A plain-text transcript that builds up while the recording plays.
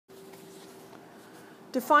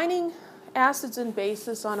Defining acids and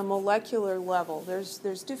bases on a molecular level.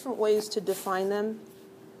 There's different ways to define them.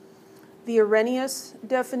 The Arrhenius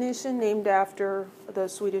definition, named after the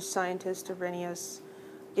Swedish scientist Arrhenius,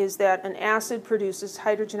 is that an acid produces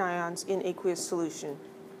hydrogen ions in aqueous solution.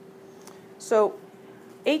 So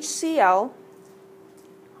HCl,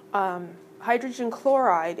 hydrogen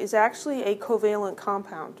chloride, is actually a covalent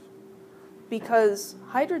compound because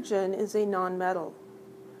hydrogen is a nonmetal.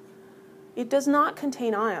 It does not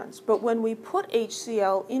contain ions, but when we put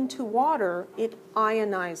HCl into water, it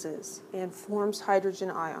ionizes and forms hydrogen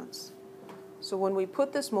ions. So when we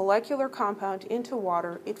put this molecular compound into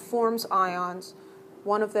water, it forms ions.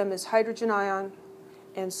 One of them is hydrogen ion,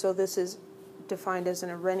 and so this is defined as an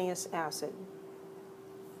Arrhenius acid.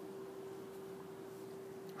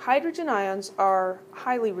 Hydrogen ions are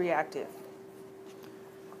highly reactive.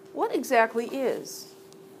 What exactly is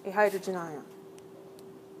a hydrogen ion?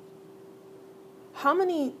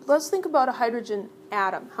 Let's think about a hydrogen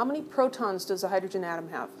atom. How many protons does a hydrogen atom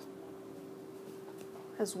have?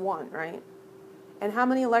 It has one, right? And how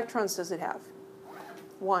many electrons does it have?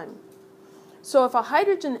 One. So if a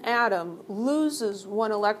hydrogen atom loses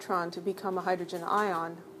one electron to become a hydrogen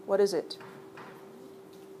ion, what is it?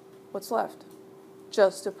 What's left?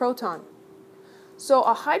 Just a proton. So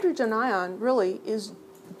a hydrogen ion really is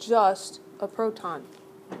just a proton.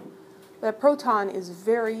 That proton is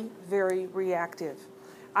very, very reactive.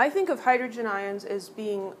 I think of hydrogen ions as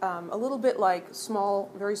being a little bit like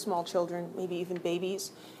very small children, maybe even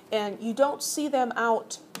babies, and you don't see them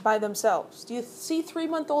out by themselves. Do you see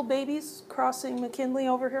 3-month-old babies crossing McKinley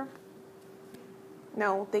over here?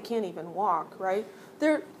 No, they can't even walk, right?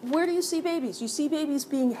 Where do you see babies? You see babies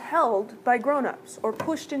being held by grown-ups or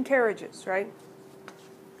pushed in carriages, right?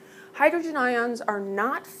 Hydrogen ions are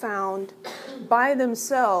not found by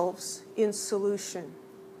themselves in solution.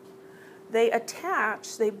 They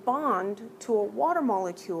bond to a water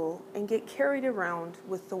molecule and get carried around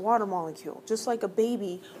with the water molecule, just like a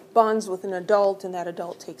baby bonds with an adult and that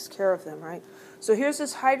adult takes care of them, right? So here's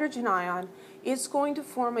this hydrogen ion. It's going to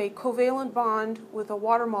form a covalent bond with a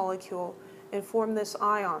water molecule and form this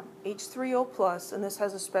ion, H3O+, and this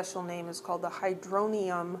has a special name. It's called the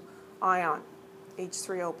hydronium ion,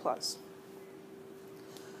 H3O+.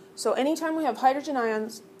 So anytime we have hydrogen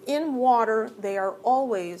ions in water, they are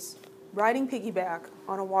always riding piggyback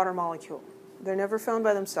on a water molecule. They're never found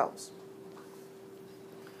by themselves.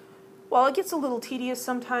 Well, it gets a little tedious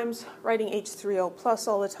sometimes writing H3O+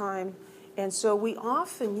 all the time, and so we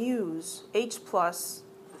often use H+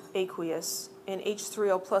 aqueous and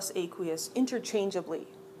H3O+ aqueous interchangeably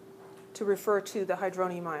to refer to the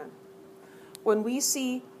hydronium ion. When we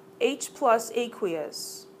see H+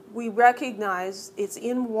 aqueous, we recognize it's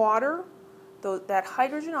in water. That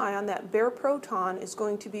hydrogen ion, that bare proton, is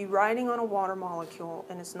going to be riding on a water molecule,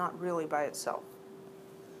 and it's not really by itself.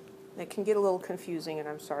 It can get a little confusing, and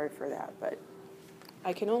I'm sorry for that, but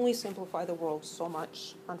I can only simplify the world so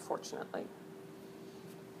much, unfortunately.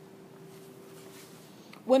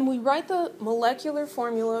 When we write the molecular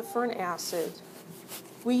formula for an acid,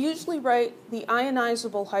 we usually write the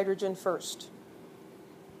ionizable hydrogen first.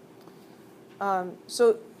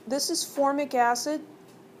 So this is formic acid.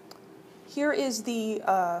 Here is the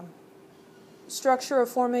structure of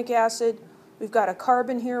formic acid. We've got a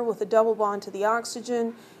carbon here with a double bond to the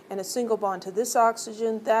oxygen and a single bond to this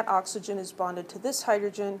oxygen. That oxygen is bonded to this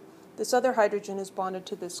hydrogen. This other hydrogen is bonded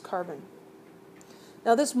to this carbon.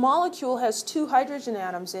 Now this molecule has 2 hydrogen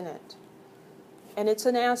atoms in it, and it's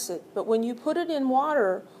an acid. But when you put it in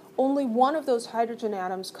water, only one of those hydrogen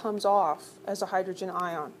atoms comes off as a hydrogen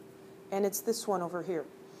ion, and it's this one over here.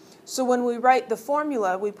 So when we write the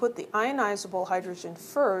formula, we put the ionizable hydrogen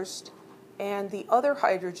first, and the other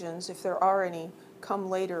hydrogens, if there are any, come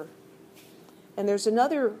later. And there's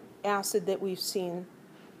another acid that we've seen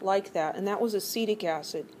like that, and that was acetic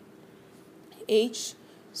acid,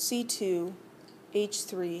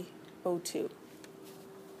 HC2H3O2.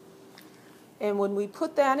 And when we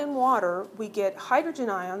put that in water, we get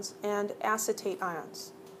hydrogen ions and acetate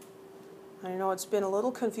ions. I know it's been a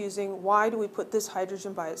little confusing. Why do we put this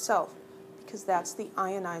hydrogen by itself? Because that's the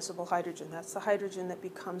ionizable hydrogen. That's the hydrogen that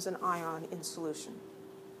becomes an ion in solution.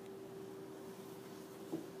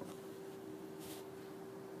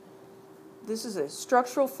 This is a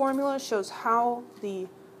structural formula. It shows how the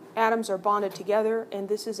atoms are bonded together. And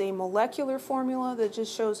this is a molecular formula that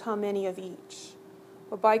just shows how many of each.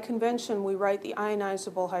 But by convention, we write the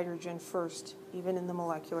ionizable hydrogen first, even in the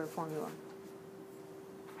molecular formula.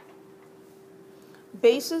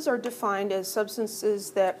 Bases are defined as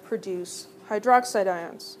substances that produce hydroxide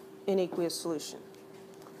ions in aqueous solution.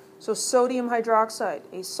 So sodium hydroxide,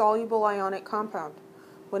 a soluble ionic compound.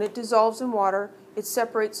 When it dissolves in water, it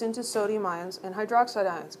separates into sodium ions and hydroxide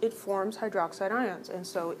ions. It forms hydroxide ions, and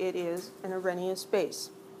so it is an Arrhenius base.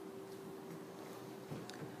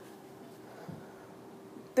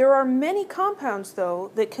 There are many compounds, though,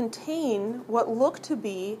 that contain what look to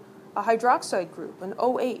be a hydroxide group, an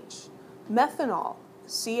OH. Methanol,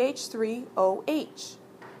 CH3OH.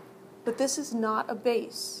 But this is not a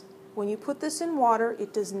base. When you put this in water,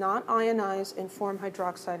 it does not ionize and form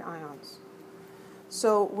hydroxide ions.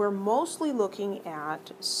 So we're mostly looking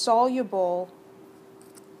at soluble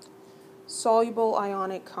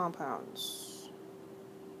ionic compounds.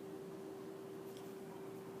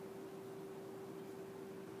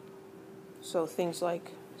 So things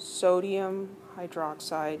like sodium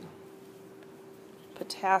hydroxide,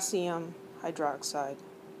 potassium hydroxide.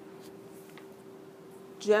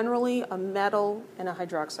 Generally a metal and a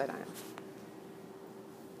hydroxide ion.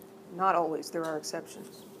 Not always, there are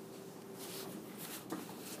exceptions.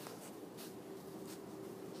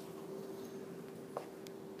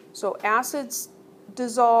 So acids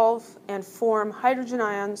dissolve and form hydrogen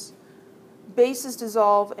ions, bases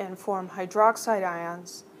dissolve and form hydroxide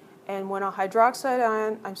ions, and when a hydrogen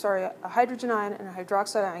ion and a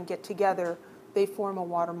hydroxide ion get together, they form a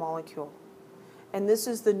water molecule. And this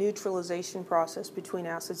is the neutralization process between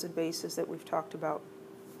acids and bases that we've talked about.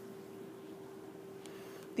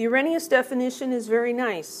 The Arrhenius definition is very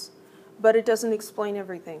nice, but it doesn't explain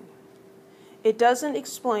everything. It doesn't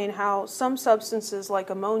explain how some substances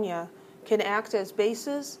like ammonia can act as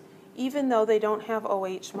bases even though they don't have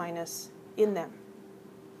OH minus in them.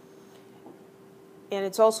 And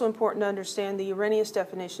it's also important to understand the Arrhenius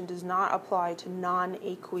definition does not apply to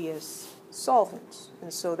non-aqueous solvents,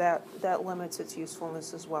 and so that limits its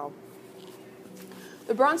usefulness as well.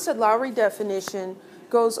 The Bronsted-Lowry definition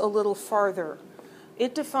goes a little farther.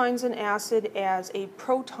 It defines an acid as a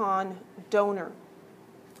proton donor,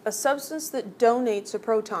 a substance that donates a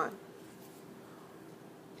proton.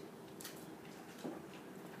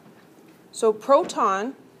 So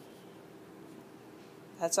proton,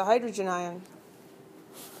 that's a hydrogen ion.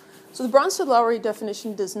 So the Bronsted-Lowry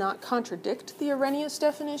definition does not contradict the Arrhenius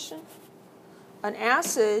definition. An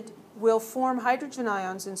acid will form hydrogen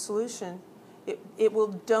ions in solution. It will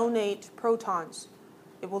donate protons.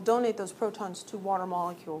 It will donate those protons to water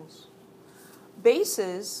molecules.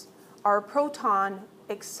 Bases are proton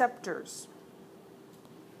acceptors.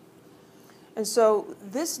 And so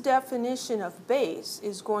this definition of base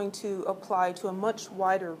is going to apply to a much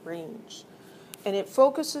wider range. And it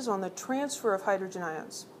focuses on the transfer of hydrogen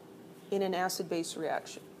ions in an acid-base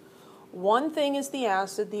reaction. One thing is the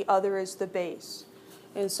acid, the other is the base.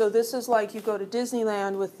 And so this is like you go to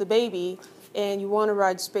Disneyland with the baby and you want to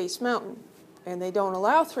ride Space Mountain. And they don't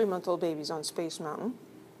allow 3-month-old babies on Space Mountain.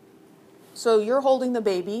 So you're holding the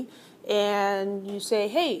baby and you say,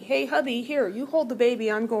 hey, hubby, here, you hold the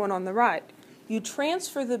baby, I'm going on the ride. You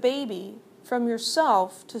transfer the baby from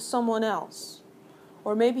yourself to someone else.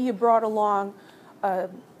 Or maybe you brought along a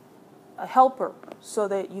helper so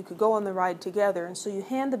that you could go on the ride together, and so you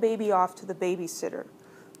hand the baby off to the babysitter.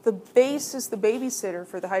 The base is the babysitter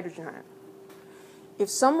for the hydrogen ion. If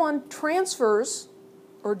someone transfers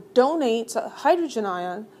or donates a hydrogen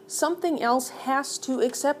ion, something else has to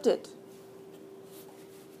accept it.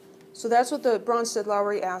 So that's what the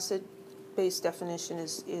Bronsted-Lowry acid-base definition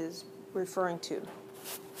is referring to.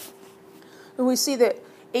 And we see that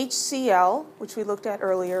HCl, which we looked at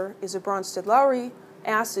earlier, is a Bronsted-Lowry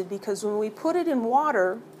acid because when we put it in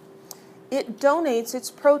water, it donates its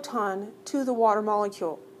proton to the water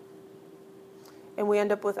molecule. And we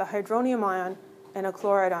end up with a hydronium ion and a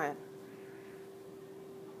chloride ion.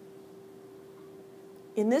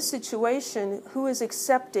 In this situation, who is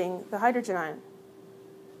accepting the hydrogen ion?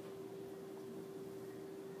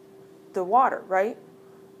 The water, right?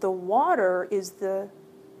 The water is the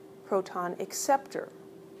proton acceptor.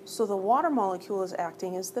 So the water molecule is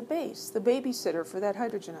acting as the base, the babysitter for that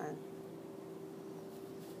hydrogen ion.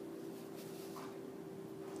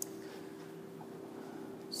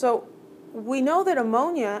 So we know that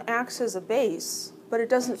ammonia acts as a base, but it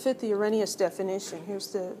doesn't fit the Arrhenius definition. Here's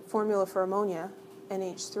the formula for ammonia,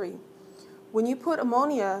 NH3. When you put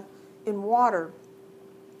ammonia in water,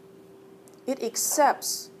 it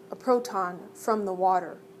accepts a proton from the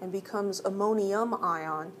water and becomes ammonium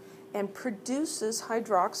ion and produces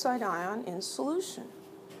hydroxide ion in solution.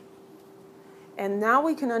 And now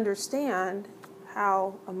we can understand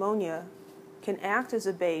how ammonia can act as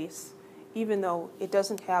a base even though it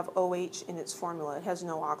doesn't have OH in its formula. It has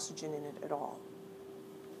no oxygen in it at all.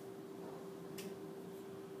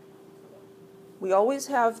 We always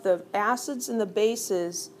have the acids and the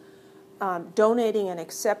bases donating and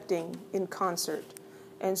accepting in concert.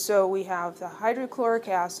 And so we have the hydrochloric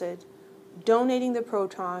acid donating the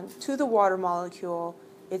proton to the water molecule.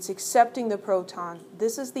 It's accepting the proton.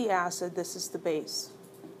 This is the acid, this is the base.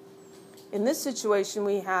 In this situation,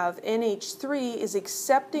 we have NH3 is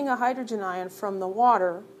accepting a hydrogen ion from the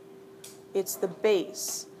water. It's the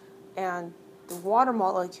base. And the water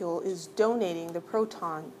molecule is donating the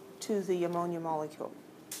proton to the ammonia molecule.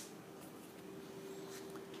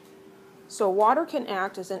 So water can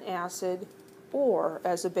act as an acid or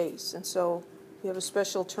as a base. And so we have a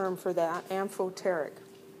special term for that, amphoteric.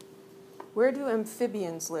 Where do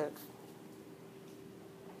amphibians live?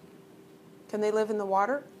 Can they live in the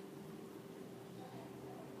water?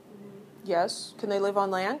 Yes. Can they live on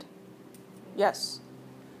land? Yes.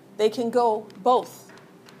 They can go both,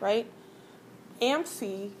 right?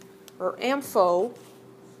 Amphi or ampho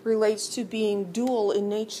relates to being dual in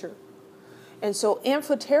nature. And so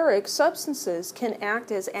amphoteric substances can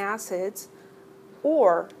act as acids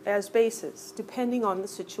or as bases, depending on the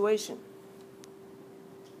situation.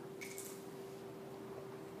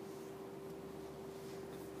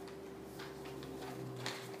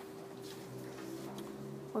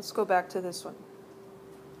 Let's go back to this one.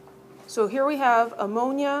 So here we have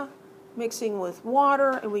ammonia mixing with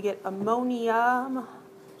water, and we get ammonium,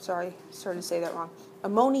 sorry, started to say that wrong,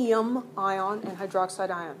 ammonium ion and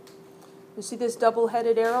hydroxide ion. You see this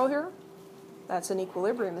double-headed arrow here? That's an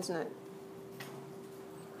equilibrium, isn't it?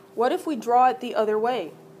 What if we draw it the other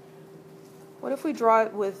way? What if we draw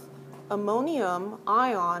it with ammonium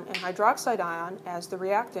ion and hydroxide ion as the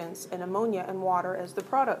reactants and ammonia and water as the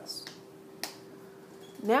products?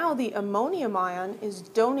 Now the ammonium ion is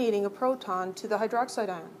donating a proton to the hydroxide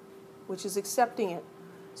ion, which is accepting it.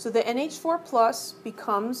 So the NH4 plus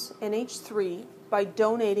becomes NH3 by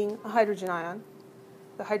donating a hydrogen ion.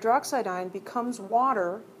 The hydroxide ion becomes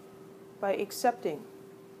water by accepting.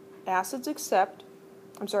 Acids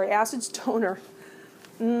donor.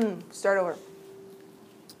 Start over.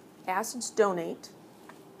 Acids donate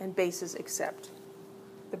and bases accept.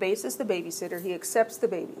 The base is the babysitter. He accepts the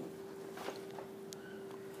baby.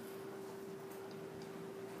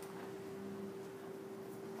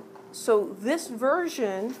 So this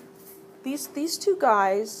version, these two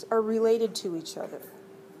guys are related to each other.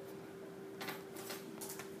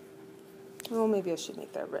 Oh, maybe I should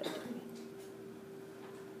make that red.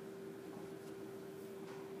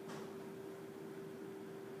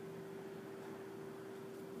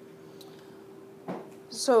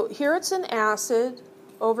 So here it's an acid,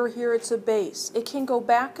 over here it's a base. It can go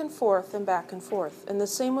back and forth and back and forth. And the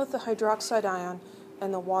same with the hydroxide ion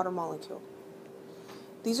and the water molecule.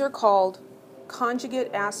 These are called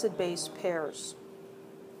conjugate acid-base pairs.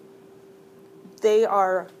 They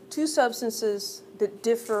are two substances that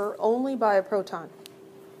differ only by a proton.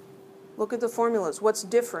 Look at the formulas. What's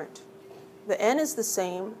different? The N is the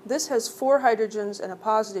same. This has 4 hydrogens and a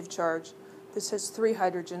positive charge. This has 3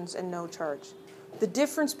 hydrogens and no charge. The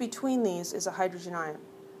difference between these is a hydrogen ion.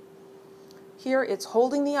 Here it's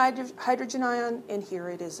holding the hydrogen ion, and here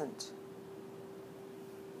it isn't.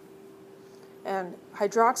 And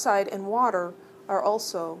hydroxide and water are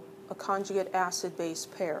also a conjugate acid-base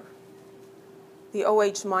pair. The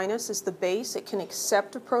OH minus is the base. It can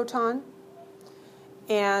accept a proton.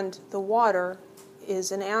 And the water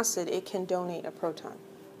is an acid. It can donate a proton.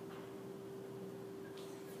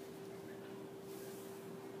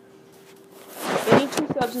 Any two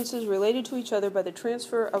substances related to each other by the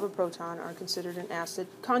transfer of a proton are considered an acid,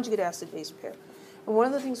 conjugate acid-base pair. And one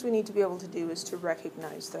of the things we need to be able to do is to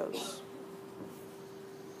recognize those.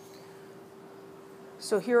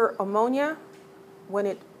 So here, ammonia, when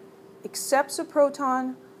it accepts a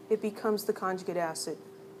proton, it becomes the conjugate acid.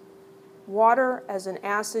 Water, as an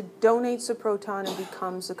acid, donates a proton and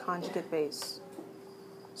becomes a conjugate base.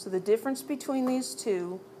 So the difference between these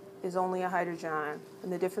two is only a hydrogen ion,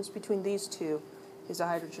 and the difference between these two is a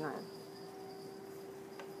hydrogen ion.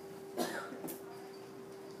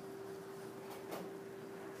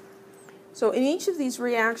 So in each of these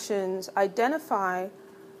reactions, identify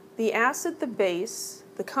the acid, the base,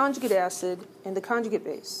 the conjugate acid, and the conjugate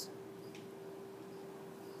base.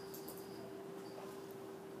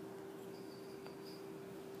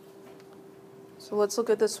 So let's look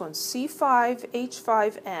at this one,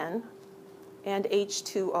 C5H5N and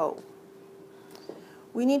H2O.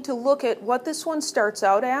 We need to look at what this one starts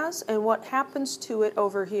out as and what happens to it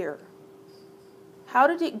over here. How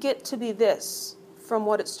did it get to be this from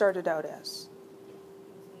what it started out as?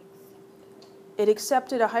 It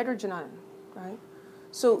accepted a hydrogen ion, right?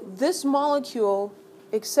 So this molecule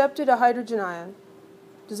accepted a hydrogen ion.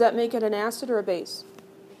 Does that make it an acid or a base?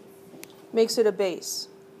 Makes it a base.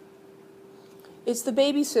 It's the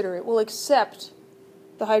babysitter. It will accept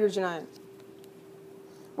the hydrogen ion.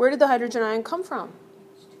 Where did the hydrogen ion come from?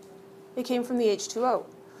 It came from the H2O.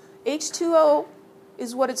 H2O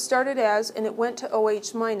is what it started as, and it went to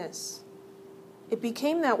OH minus. It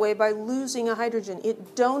became that way by losing a hydrogen.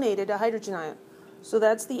 It donated a hydrogen ion. So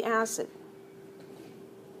that's the acid.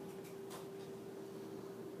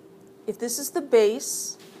 If this is the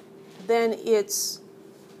base, then its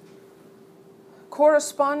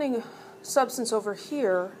corresponding substance over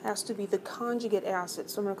here has to be the conjugate acid.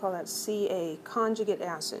 So I'm going to call that Ca, conjugate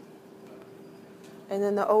acid. And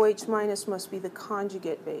then the OH minus must be the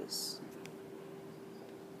conjugate base.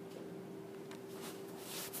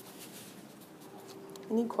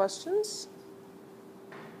 Any questions?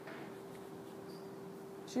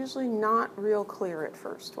 It's usually not real clear at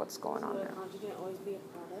first what's going on there. Would conjugate always be a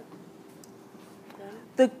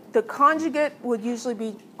product? The conjugate would usually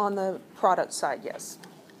be on the product side, yes.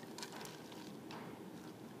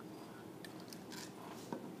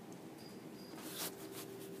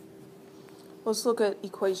 Let's look at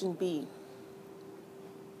equation B.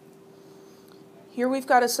 Here we've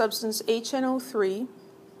got a substance HNO3,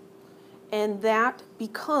 and that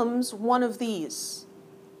becomes one of these.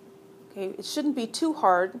 Okay, it shouldn't be too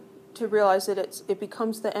hard to realize that it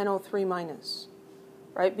becomes the NO3 minus,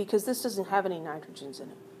 right? Because this doesn't have any nitrogens in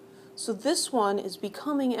it. So this one is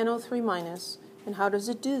becoming NO3 minus, and how does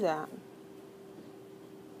it do that?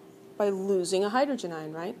 By losing a hydrogen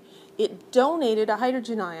ion, right? It donated a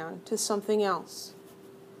hydrogen ion to something else.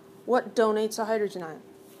 What donates a hydrogen ion?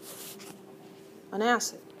 An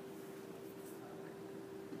acid.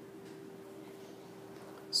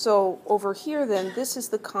 So over here then, this is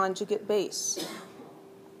the conjugate base.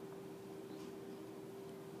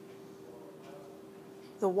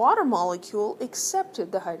 The water molecule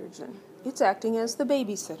accepted the hydrogen. It's acting as the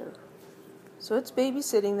babysitter. So it's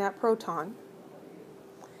babysitting that proton.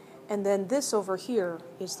 And then this over here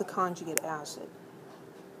is the conjugate acid.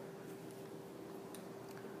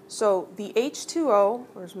 So the H2O,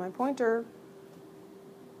 where's my pointer?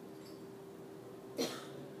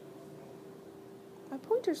 My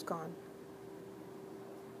pointer's gone.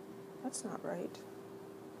 That's not right.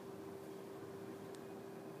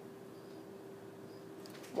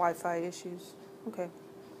 Wi-Fi issues. Okay.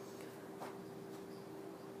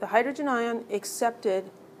 The hydrogen ion accepted,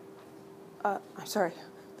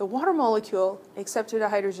 the water molecule accepted a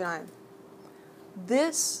hydrogen ion.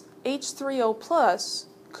 This H3O plus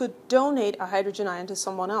could donate a hydrogen ion to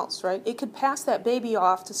someone else, right? It could pass that baby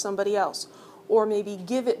off to somebody else, or maybe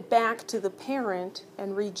give it back to the parent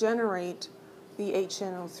and regenerate the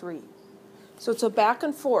HNO3. So it's a back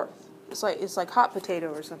and forth. It's like hot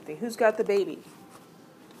potato or something. Who's got the baby?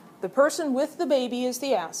 The person with the baby is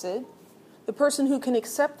the acid. The person who can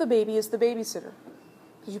accept the baby is the babysitter,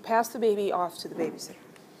 because you pass the baby off to the babysitter.